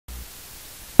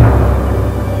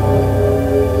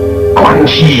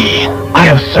he. I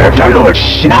have served our Lord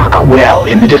Shinnok well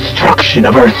in the destruction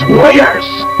of Earth's warriors.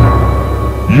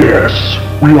 Yes,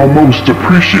 we are most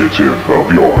appreciative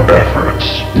of your efforts.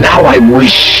 Now I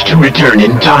wish to return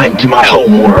in time to my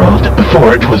homeworld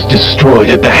before it was destroyed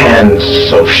at the hands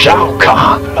of Shao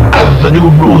Kahn. As the new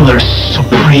ruler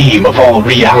supreme of all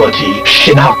reality,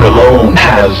 Shinnok alone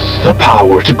has the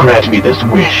power to grant me this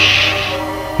wish.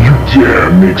 You dare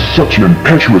make such an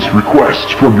impetuous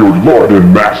request from your lord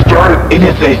and master? It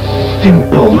is a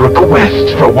simple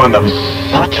request for one of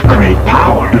such great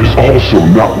power. It is also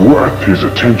not worth his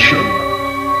attention.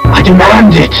 I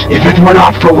demand it. If it were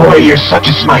not for warriors such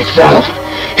as myself,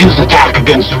 his attack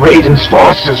against Raiden's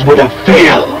forces would have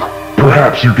failed.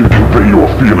 Perhaps you can convey your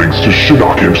feelings to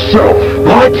Shinnok himself.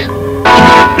 What?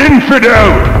 Infidel!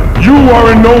 You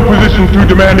are in no position to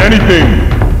demand anything.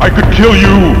 I could kill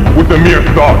you with a mere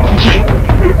thought.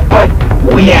 But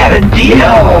we had a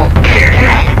deal.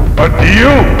 A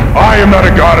deal? I am not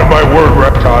a god of my word,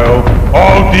 Reptile.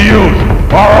 All deals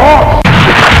are off!